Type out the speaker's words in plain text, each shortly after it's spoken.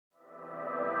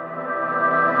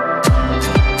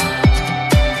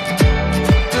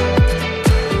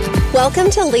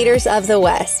Welcome to Leaders of the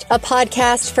West, a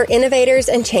podcast for innovators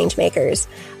and changemakers.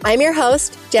 I'm your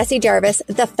host, Jessie Jarvis,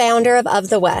 the founder of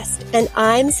the West, and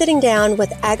I'm sitting down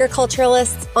with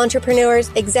agriculturalists, entrepreneurs,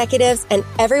 executives, and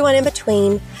everyone in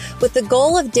between with the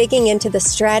goal of digging into the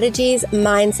strategies,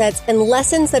 mindsets, and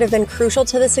lessons that have been crucial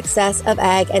to the success of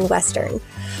ag and Western.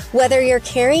 Whether you're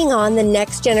carrying on the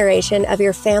next generation of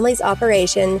your family's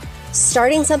operation,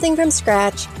 starting something from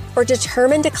scratch, or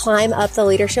determined to climb up the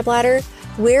leadership ladder,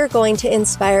 we're going to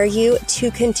inspire you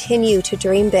to continue to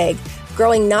dream big,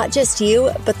 growing not just you,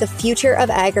 but the future of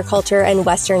agriculture and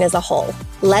Western as a whole.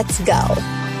 Let's go.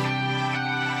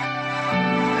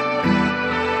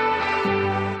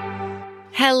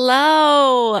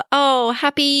 Hello. Oh,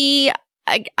 happy.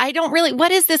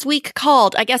 What is this week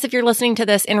called? I guess if you're listening to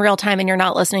this in real time and you're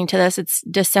not listening to this, it's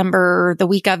the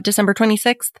week of December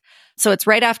 26th. So it's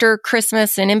right after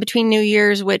Christmas and in between New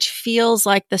Year's, which feels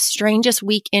like the strangest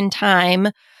week in time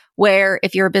where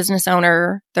if you're a business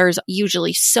owner, there's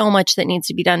usually so much that needs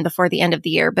to be done before the end of the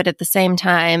year. But at the same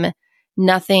time,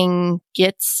 nothing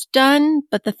gets done,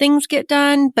 but the things get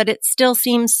done, but it still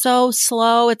seems so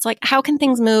slow. It's like, how can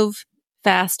things move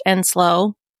fast and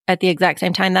slow at the exact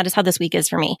same time? That is how this week is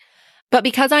for me. But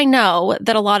because I know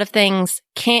that a lot of things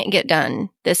can't get done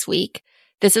this week,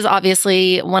 this is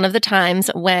obviously one of the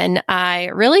times when I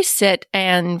really sit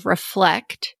and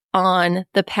reflect on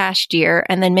the past year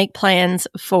and then make plans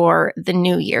for the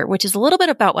new year, which is a little bit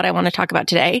about what I want to talk about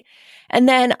today. And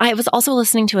then I was also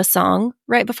listening to a song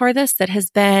right before this that has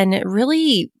been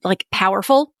really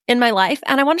powerful in my life.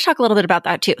 And I want to talk a little bit about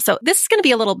that too. So this is going to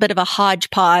be a little bit of a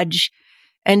hodgepodge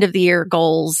end of the year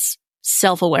goals,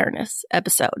 self-awareness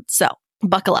episode. So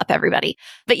buckle up, everybody.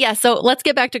 But yeah, so let's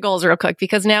get back to goals real quick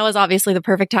because now is obviously the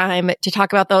perfect time to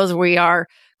talk about those. We are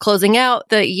closing out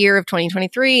the year of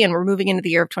 2023 and we're moving into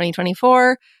the year of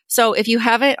 2024. So if you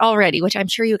haven't already, which I'm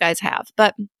sure you guys have,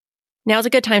 but now's a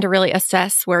good time to really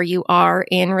assess where you are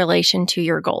in relation to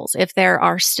your goals. If there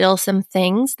are still some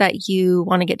things that you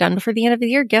want to get done before the end of the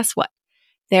year, guess what?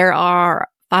 There are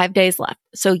 5 days left.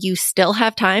 So you still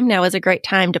have time. Now is a great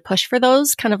time to push for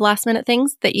those kind of last minute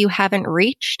things that you haven't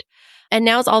reached. And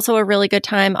now is also a really good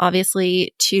time,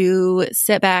 obviously, to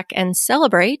sit back and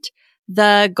celebrate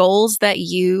the goals that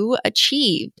you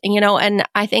achieved. And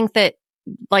I think that,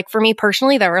 for me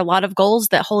personally, there were a lot of goals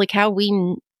that, holy cow,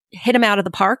 we hit them out of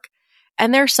the park.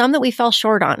 And there are some that we fell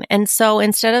short on. And so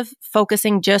instead of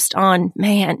focusing just on,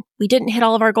 man, we didn't hit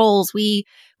all of our goals, we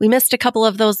missed a couple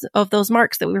of those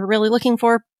marks that we were really looking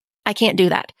for, I can't do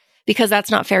that. Because that's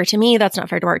not fair to me. That's not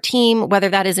fair to our team. Whether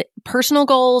that is personal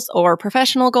goals or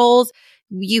professional goals,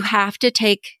 you have to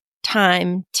take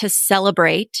time to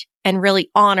celebrate and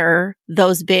really honor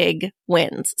those big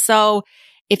wins. So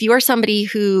if you are somebody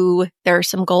who there are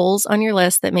some goals on your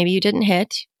list that maybe you didn't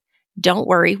hit, don't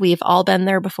worry. We've all been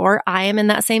there before. I am in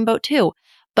that same boat too.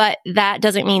 But that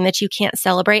doesn't mean that you can't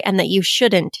celebrate and that you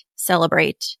shouldn't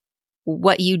celebrate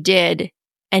what you did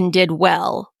and did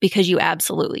well, because you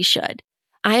absolutely should.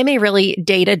 I am a really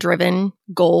data-driven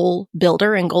goal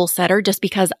builder and goal setter just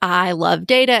because I love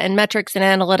data and metrics and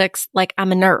analytics.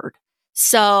 I'm a nerd.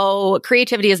 So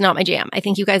creativity is not my jam. I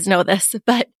think you guys know this,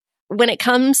 but when it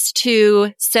comes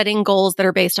to setting goals that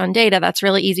are based on data, that's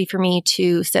really easy for me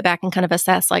to sit back and kind of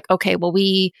assess okay, well,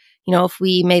 if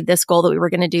we made this goal that we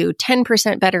were going to do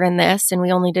 10% better in this and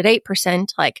we only did 8%,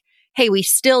 hey, we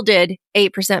still did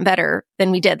 8% better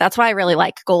than we did. That's why I really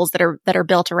like goals that are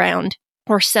built around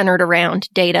or centered around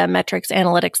data, metrics,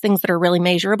 analytics, things that are really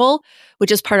measurable,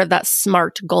 which is part of that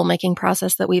SMART goal-making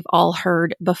process that we've all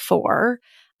heard before.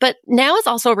 But now is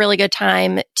also a really good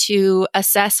time to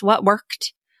assess what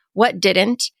worked, what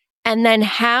didn't, and then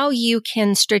how you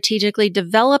can strategically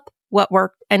develop what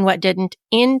worked and what didn't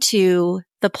into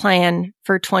the plan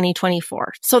for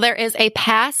 2024. So there is a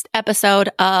past episode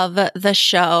of the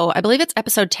show. I believe it's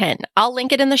episode 10. I'll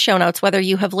link it in the show notes, whether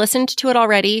you have listened to it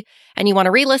already and you want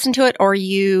to re-listen to it, or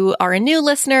you are a new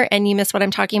listener and you miss what I'm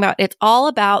talking about. It's all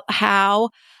about how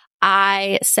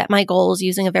I set my goals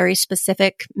using a very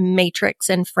specific matrix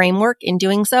and framework in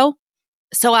doing so.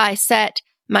 So I set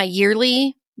my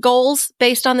yearly goals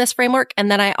based on this framework. And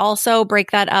then I also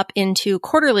break that up into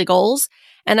quarterly goals.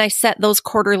 And I set those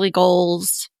quarterly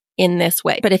goals in this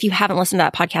way. But if you haven't listened to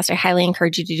that podcast, I highly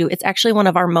encourage you to do. It's actually one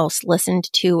of our most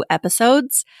listened to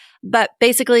episodes. But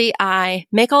basically, I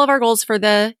make all of our goals for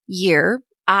the year.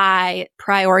 I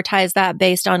prioritize that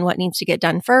based on what needs to get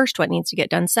done first, what needs to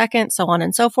get done second, so on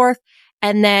and so forth.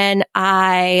 And then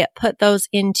I put those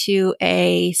into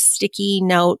a sticky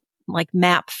note,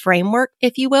 map framework,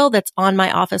 if you will, that's on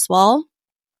my office wall,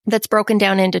 that's broken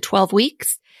down into 12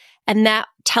 weeks. And that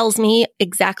tells me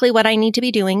exactly what I need to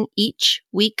be doing each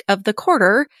week of the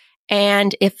quarter.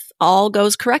 And if all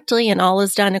goes correctly and all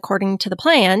is done according to the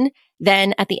plan,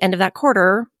 then at the end of that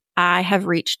quarter, I have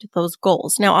reached those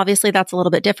goals. Now, obviously, that's a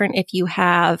little bit different if you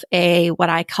have what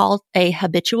I call a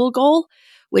habitual goal,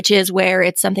 which is where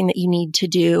it's something that you need to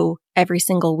do every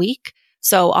single week.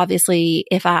 So obviously,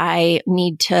 if I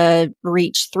need to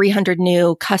reach 300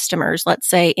 new customers, let's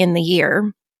say in the year,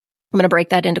 I'm going to break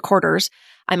that into quarters.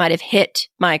 I might have hit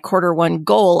my quarter one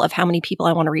goal of how many people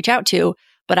I want to reach out to,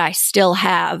 but I still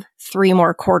have 3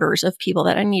 more quarters of people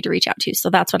that I need to reach out to. So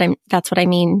that's what I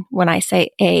mean when I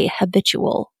say a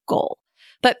habitual goal.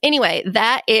 But anyway,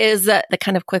 that is the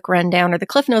kind of quick rundown or the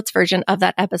Cliff Notes version of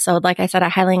that episode. Like I said, I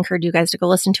highly encourage you guys to go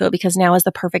listen to it because now is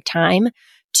the perfect time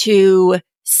to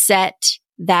set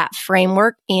that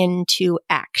framework into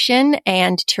action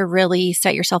and to really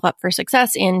set yourself up for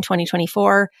success in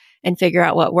 2024 and figure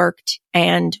out what worked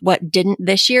and what didn't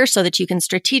this year so that you can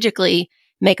strategically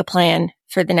make a plan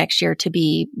for the next year to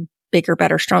be bigger,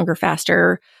 better, stronger,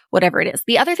 faster, whatever it is.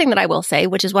 The other thing that I will say,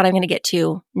 which is what I'm going to get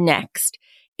to next,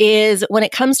 is when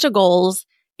it comes to goals,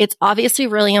 it's obviously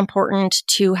really important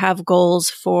to have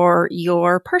goals for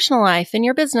your personal life and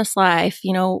your business life,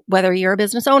 whether you're a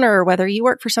business owner or whether you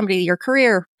work for somebody, your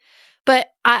career. But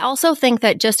I also think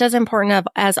that just as important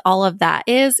as all of that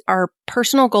are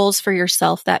personal goals for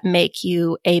yourself that make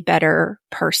you a better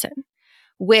person,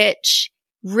 which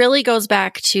really goes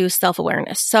back to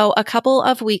self-awareness. So a couple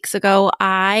of weeks ago,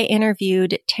 I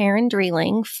interviewed Taryn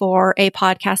Dreeling for a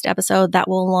podcast episode that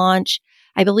will launch,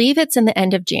 I believe it's in the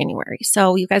end of January.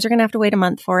 So you guys are going to have to wait a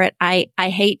month for it. I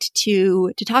hate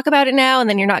to talk about it now and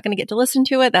then you're not going to get to listen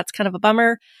to it. That's kind of a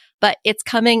bummer, but it's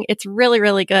coming. It's really,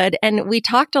 really good. And we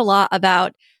talked a lot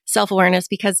about self-awareness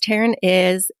because Taryn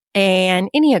is an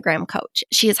Enneagram coach.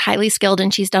 She is highly skilled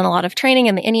and she's done a lot of training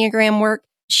in the Enneagram work.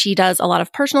 She does a lot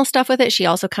of personal stuff with it. She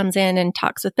also comes in and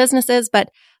talks with businesses, but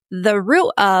the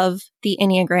root of the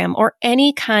Enneagram or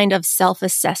any kind of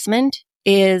self-assessment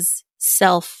is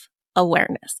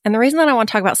self-awareness. And the reason that I want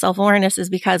to talk about self-awareness is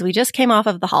because we just came off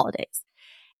of the holidays.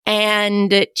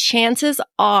 And chances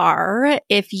are,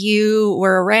 if you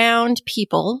were around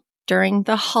people during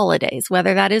the holidays,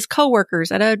 whether that is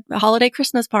coworkers at a holiday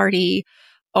Christmas party,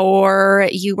 or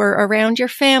you were around your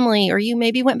family, or you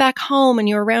maybe went back home and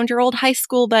you were around your old high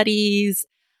school buddies.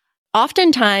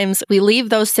 Oftentimes we leave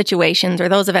those situations or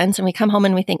those events and we come home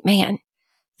and we think, man,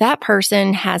 that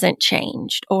person hasn't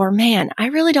changed. Or man, I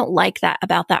really don't like that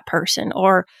about that person.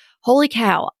 Or holy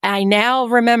cow, I now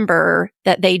remember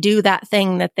that they do that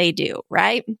thing that they do,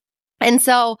 right? And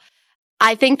so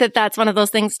I think that that's one of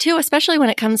those things too, especially when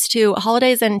it comes to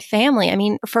holidays and family. I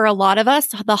mean, for a lot of us,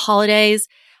 the holidays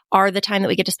are the time that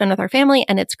we get to spend with our family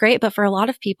and it's great. But for a lot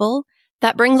of people,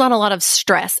 that brings on a lot of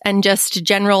stress and just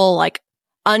general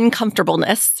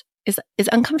uncomfortableness. Is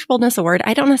uncomfortableness a word?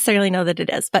 I don't necessarily know that it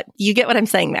is, but you get what I'm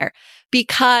saying there.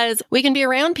 Because we can be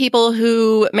around people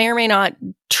who may or may not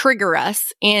trigger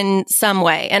us in some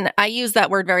way. And I use that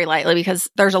word very lightly because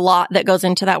there's a lot that goes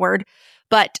into that word.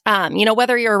 But,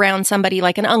 whether you're around somebody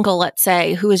like an uncle, let's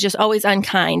say, who is just always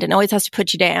unkind and always has to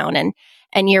put you down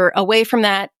and you're away from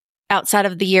that outside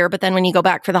of the year, but then when you go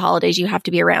back for the holidays, you have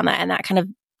to be around that. And that kind of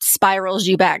spirals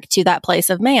you back to that place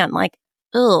of, man,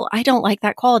 I don't like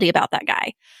that quality about that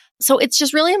guy. So it's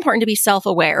just really important to be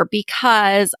self-aware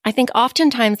because I think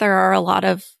oftentimes there are a lot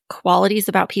of qualities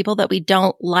about people that we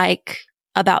don't like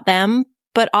about them,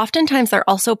 but oftentimes they're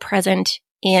also present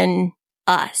in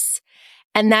us.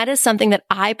 And that is something that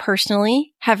I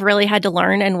personally have really had to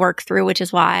learn and work through, which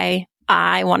is why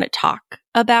I want to talk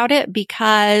about it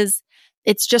because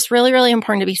it's just really, really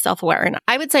important to be self-aware. And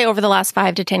I would say over the last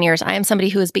 5 to 10 years, I am somebody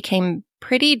who has become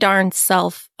pretty darn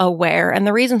self-aware. And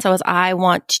the reason so is I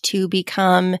want to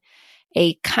become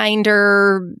a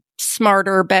kinder,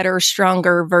 smarter, better,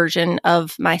 stronger version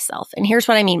of myself. And here's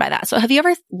what I mean by that. So have you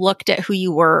ever looked at who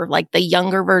you were, like the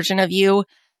younger version of you?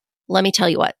 Let me tell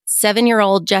you what,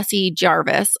 7-year-old Jessie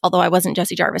Jarvis, although I wasn't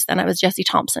Jessie Jarvis then, I was Jessie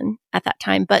Thompson at that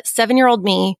time. But 7-year-old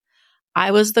me,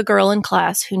 I was the girl in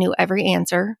class who knew every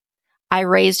answer. I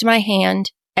raised my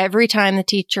hand every time the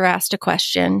teacher asked a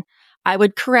question. I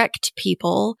would correct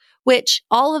people, which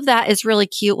all of that is really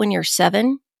cute when you're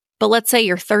 7. But let's say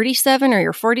you're 37 or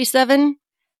you're 47.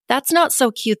 That's not so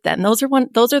cute then. Those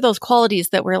are those qualities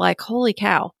that we're like, holy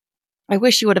cow, I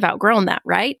wish you would have outgrown that,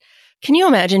 right? Can you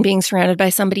imagine being surrounded by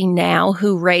somebody now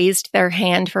who raised their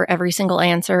hand for every single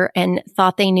answer and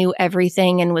thought they knew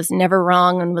everything and was never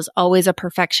wrong and was always a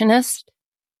perfectionist?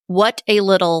 What a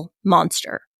little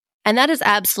monster. And that is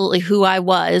absolutely who I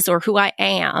was or who I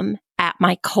am at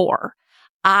my core.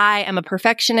 I am a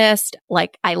perfectionist.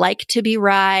 Like, I like to be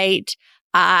right.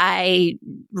 I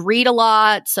read a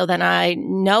lot, so then I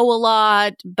know a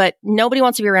lot, but nobody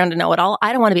wants to be around a know-it-all.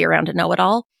 I don't want to be around a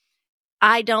know-it-all.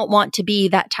 I don't want to be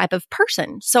that type of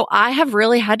person. So I have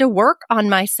really had to work on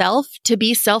myself to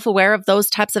be self-aware of those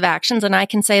types of actions. And I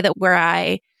can say that where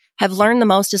I have learned the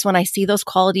most is when I see those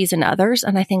qualities in others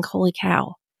and I think, holy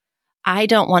cow, I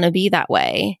don't want to be that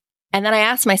way. And then I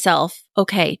ask myself,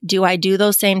 okay, do I do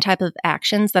those same type of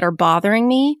actions that are bothering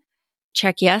me?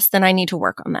 Check yes, then I need to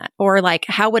work on that. Or like,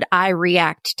 how would I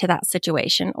react to that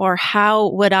situation? Or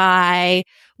why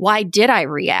did I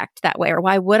react that way? Or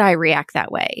why would I react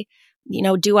that way?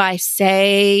 Do I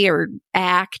say or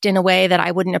act in a way that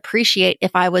I wouldn't appreciate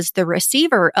if I was the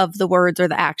receiver of the words or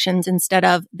the actions instead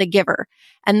of the giver?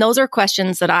 And those are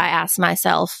questions that I ask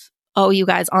myself, you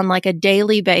guys, on like a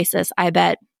daily basis, I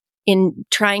bet, in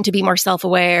trying to be more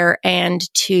self-aware and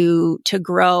to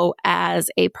grow as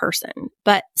a person.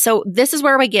 But so this is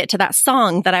where we get to that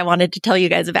song that I wanted to tell you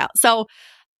guys about. So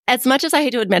as much as I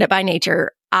hate to admit it, by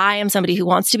nature, I am somebody who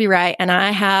wants to be right, and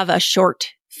I have a short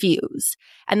fuse.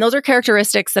 And those are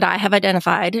characteristics that I have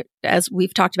identified, as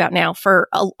we've talked about now, for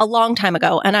a long time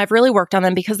ago. And I've really worked on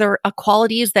them because they're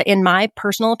qualities that, in my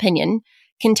personal opinion,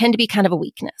 can tend to be kind of a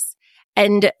weakness.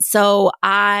 And so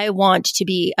I want to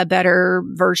be a better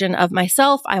version of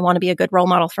myself. I want to be a good role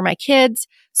model for my kids.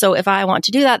 So if I want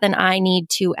to do that, then I need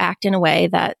to act in a way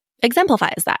that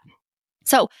exemplifies that.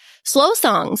 So slow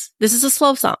songs, this is a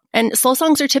slow song, and slow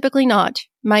songs are typically not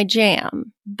my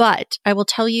jam, but I will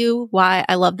tell you why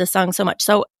I love this song so much.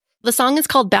 So the song is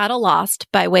called Battle Lost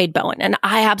by Wade Bowen, and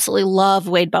I absolutely love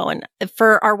Wade Bowen.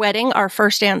 For our wedding, our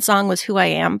first dance song was Who I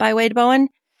Am by Wade Bowen.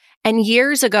 And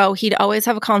years ago, he'd always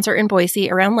have a concert in Boise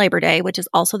around Labor Day, which is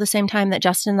also the same time that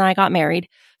Justin and I got married.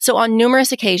 So on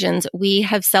numerous occasions, we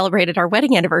have celebrated our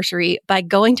wedding anniversary by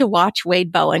going to watch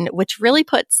Wade Bowen, which really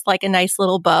puts like a nice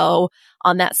little bow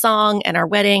on that song and our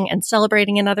wedding and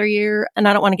celebrating another year. And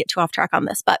I don't want to get too off track on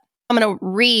this, but I'm going to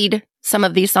read some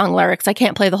of these song lyrics. I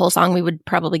can't play the whole song. We would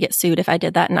probably get sued if I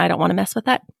did that, and I don't want to mess with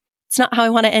that. It's not how I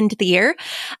want to end the year.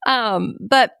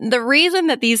 But the reason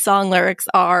that these song lyrics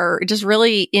are just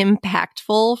really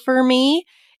impactful for me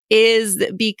is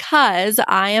because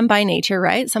I am by nature,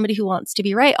 right? Somebody who wants to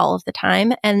be right all of the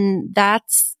time. And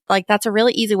that's a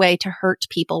really easy way to hurt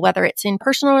people, whether it's in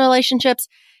personal relationships,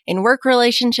 in work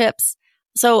relationships.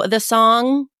 So the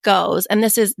song goes, and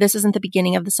this isn't the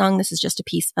beginning of the song. This is just a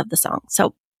piece of the song.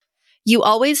 So, you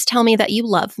always tell me that you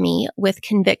love me with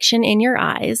conviction in your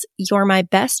eyes. You're my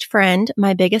best friend,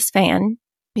 my biggest fan.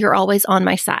 You're always on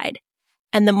my side.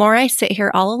 And the more I sit here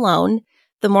all alone,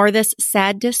 the more this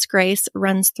sad disgrace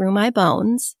runs through my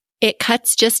bones. It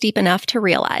cuts just deep enough to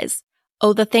realize,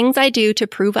 oh, the things I do to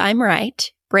prove I'm right,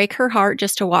 break her heart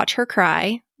just to watch her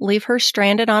cry, leave her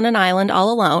stranded on an island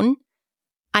all alone.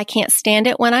 I can't stand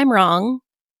it when I'm wrong.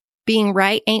 Being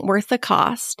right ain't worth the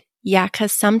cost. Yeah,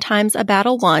 because sometimes a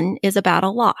battle won is a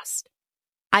battle lost.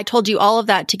 I told you all of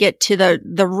that to get to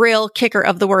the real kicker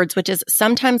of the words, which is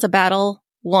sometimes a battle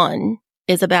won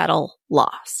is a battle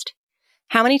lost.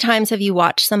 How many times have you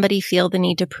watched somebody feel the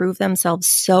need to prove themselves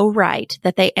so right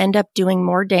that they end up doing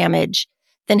more damage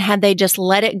than had they just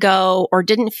let it go or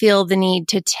didn't feel the need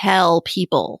to tell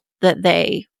people that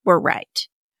they were right?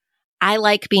 I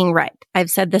like being right.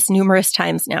 I've said this numerous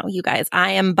times now, you guys.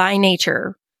 I am by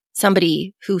nature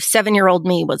somebody who 7-year-old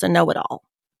me was a know-it-all.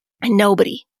 And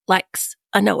nobody likes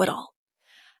a know-it-all.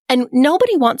 And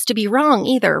nobody wants to be wrong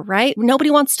either, right? Nobody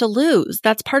wants to lose.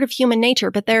 That's part of human nature.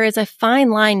 But there is a fine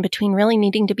line between really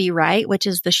needing to be right, which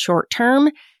is the short term,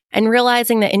 and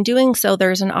realizing that in doing so,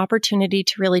 there's an opportunity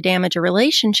to really damage a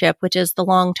relationship, which is the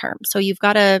long term. So you've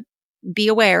got to be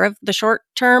aware of the short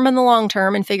term and the long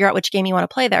term and figure out which game you want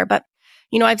to play there. But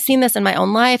I've seen this in my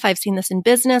own life. I've seen this in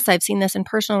business. I've seen this in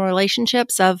personal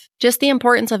relationships of just the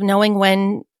importance of knowing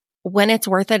when it's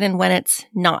worth it and when it's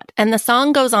not. And the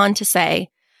song goes on to say,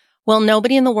 well,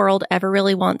 nobody in the world ever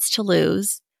really wants to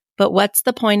lose, but what's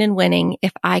the point in winning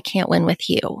if I can't win with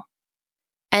you?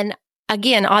 And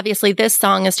again, obviously this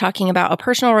song is talking about a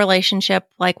personal relationship,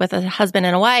 like with a husband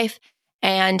and a wife,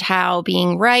 and how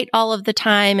being right all of the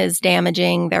time is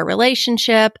damaging their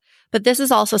relationship. But this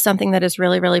is also something that is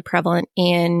really, really prevalent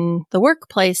in the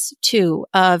workplace too,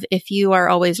 of if you are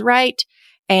always right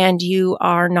and you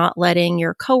are not letting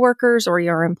your coworkers or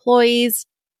your employees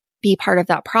be part of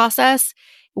that process,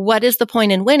 what is the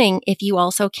point in winning if you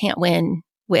also can't win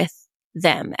with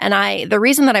them? And the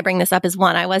reason that I bring this up is,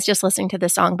 one, I was just listening to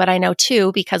this song, but I know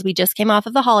two, because we just came off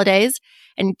of the holidays,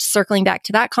 and circling back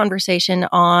to that conversation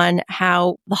on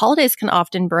how the holidays can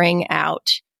often bring out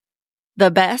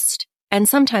the best and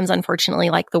sometimes, unfortunately,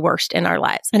 like the worst in our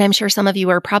lives. And I'm sure some of you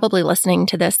are probably listening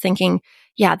to this thinking,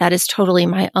 yeah, that is totally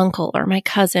my uncle or my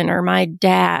cousin or my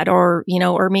dad or,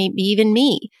 or maybe even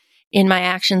me in my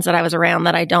actions that I was around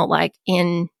that I don't like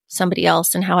in somebody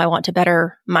else and how I want to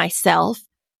better myself.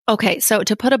 Okay, so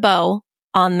to put a bow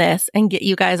on this and get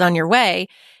you guys on your way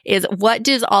is, what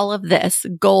does all of this,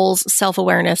 goals,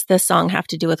 self-awareness, this song have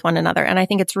to do with one another? And I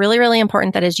think it's really, really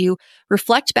important that as you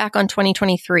reflect back on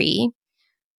 2023,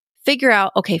 figure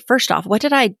out, okay, first off, what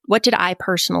did I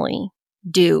personally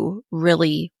do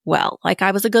really well? Like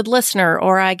I was a good listener,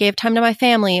 or I gave time to my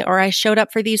family, or I showed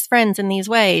up for these friends in these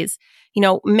ways.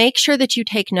 Make sure that you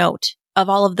take note of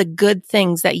all of the good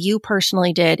things that you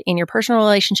personally did in your personal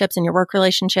relationships, in your work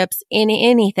relationships, in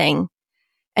anything.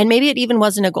 And maybe it even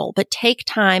wasn't a goal, but take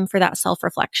time for that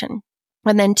self-reflection.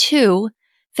 And then 2,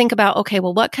 think about, okay,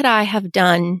 well, what could I have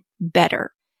done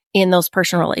better in those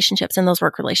personal relationships, in those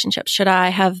work relationships? Should I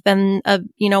have been,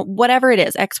 whatever it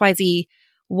is, XYZ,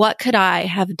 what could I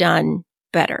have done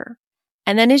better?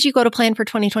 And then as you go to plan for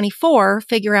 2024,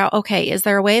 figure out, okay, is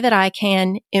there a way that I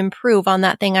can improve on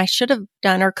that thing I should have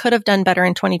done or could have done better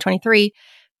in 2023?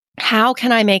 How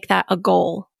can I make that a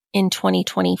goal in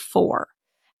 2024?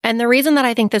 And the reason that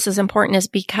I think this is important is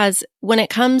because when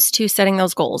it comes to setting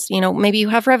those goals, maybe you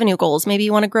have revenue goals, maybe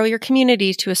you want to grow your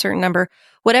community to a certain number,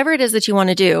 whatever it is that you want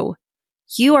to do,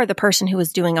 you are the person who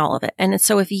is doing all of it. And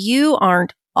so if you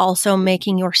aren't also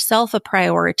making yourself a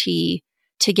priority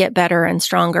to get better and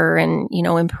stronger and,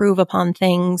 improve upon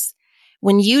things,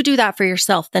 when you do that for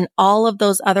yourself, then all of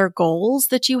those other goals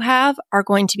that you have are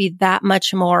going to be that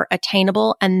much more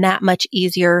attainable and that much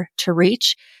easier to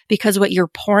reach, because what you're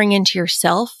pouring into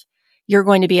yourself, you're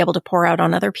going to be able to pour out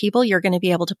on other people. You're going to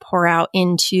be able to pour out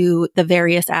into the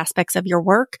various aspects of your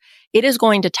work. It is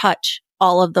going to touch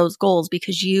all of those goals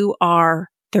because you are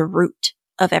the root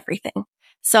of everything.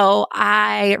 So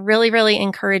I really, really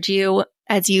encourage you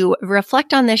as you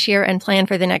reflect on this year and plan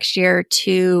for the next year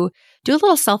to do a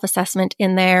little self-assessment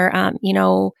in there,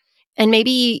 and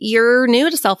maybe you're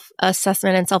new to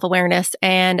self-assessment and self-awareness,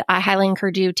 and I highly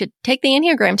encourage you to take the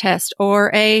Enneagram test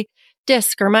or a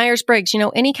DISC or Myers-Briggs.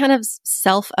 Any kind of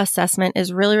self-assessment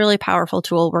is really, really powerful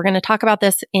tool. We're going to talk about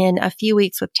this in a few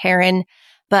weeks with Taryn,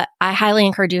 but I highly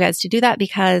encourage you guys to do that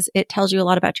because it tells you a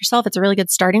lot about yourself. It's a really good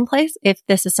starting place if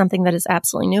this is something that is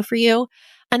absolutely new for you.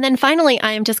 And then finally,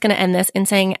 I am just going to end this in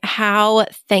saying how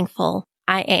thankful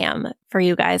I am for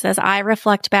you guys as I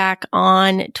reflect back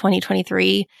on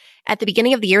 2023. At the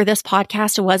beginning of the year, this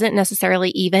podcast wasn't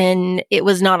necessarily it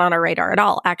was not on our radar at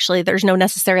all. Actually, there's no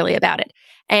necessarily about it.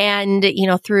 And,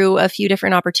 through a few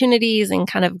different opportunities and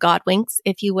kind of God winks,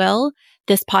 if you will,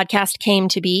 this podcast came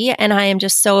to be. And I am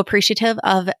just so appreciative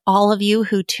of all of you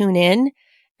who tune in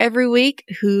every week,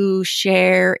 who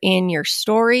share in your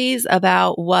stories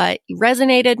about what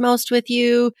resonated most with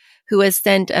you, who has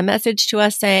sent a message to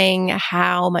us saying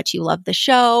how much you love the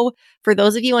show. For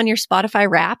those of you on your Spotify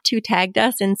Wrapped who tagged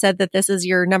us and said that this is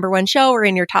your number 1 show or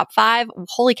in your top 5,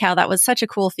 holy cow, that was such a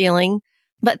cool feeling.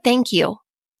 But thank you,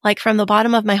 like from the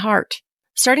bottom of my heart.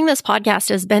 Starting this podcast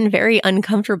has been very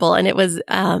uncomfortable, and it was,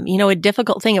 a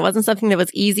difficult thing. It wasn't something that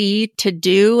was easy to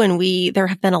do, and there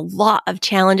have been a lot of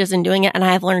challenges in doing it, and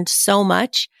I have learned so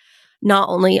much. Not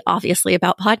only obviously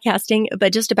about podcasting,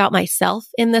 but just about myself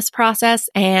in this process.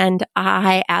 And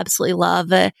I absolutely love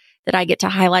that I get to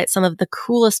highlight some of the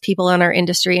coolest people in our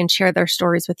industry and share their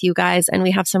stories with you guys. And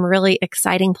we have some really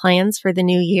exciting plans for the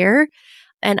new year.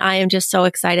 And I am just so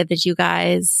excited that you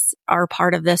guys are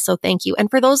part of this. So thank you. And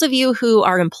for those of you who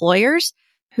are employers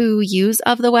who use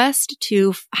Of the West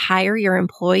to hire your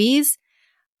employees,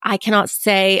 I cannot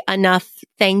say enough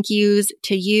thank yous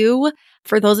to you.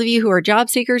 For those of you who are job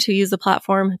seekers who use the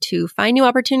platform to find new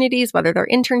opportunities, whether they're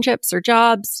internships or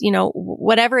jobs,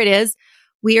 whatever it is,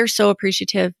 we are so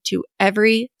appreciative to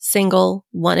every single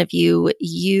one of you.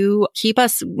 You keep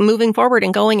us moving forward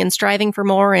and going and striving for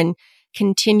more and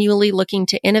continually looking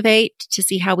to innovate to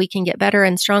see how we can get better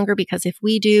and stronger, because if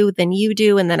we do, then you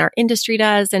do, and then our industry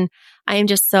does. And I am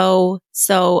just so,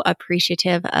 so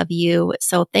appreciative of you.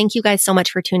 So thank you guys so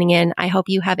much for tuning in. I hope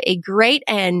you have a great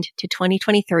end to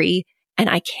 2023. And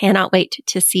I cannot wait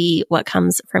to see what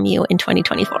comes from you in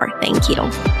 2024. Thank you.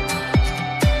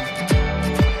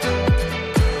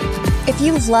 If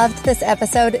you loved this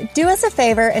episode, do us a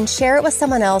favor and share it with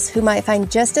someone else who might find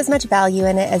just as much value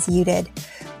in it as you did.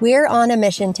 We're on a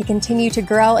mission to continue to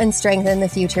grow and strengthen the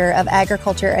future of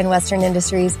agriculture and Western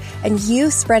industries, and you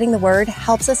spreading the word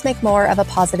helps us make more of a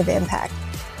positive impact.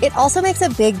 It also makes a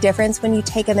big difference when you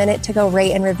take a minute to go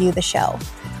rate and review the show.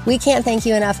 We can't thank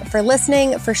you enough for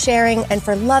listening, for sharing, and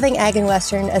for loving Ag and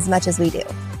Western as much as we do.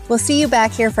 We'll see you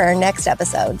back here for our next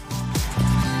episode.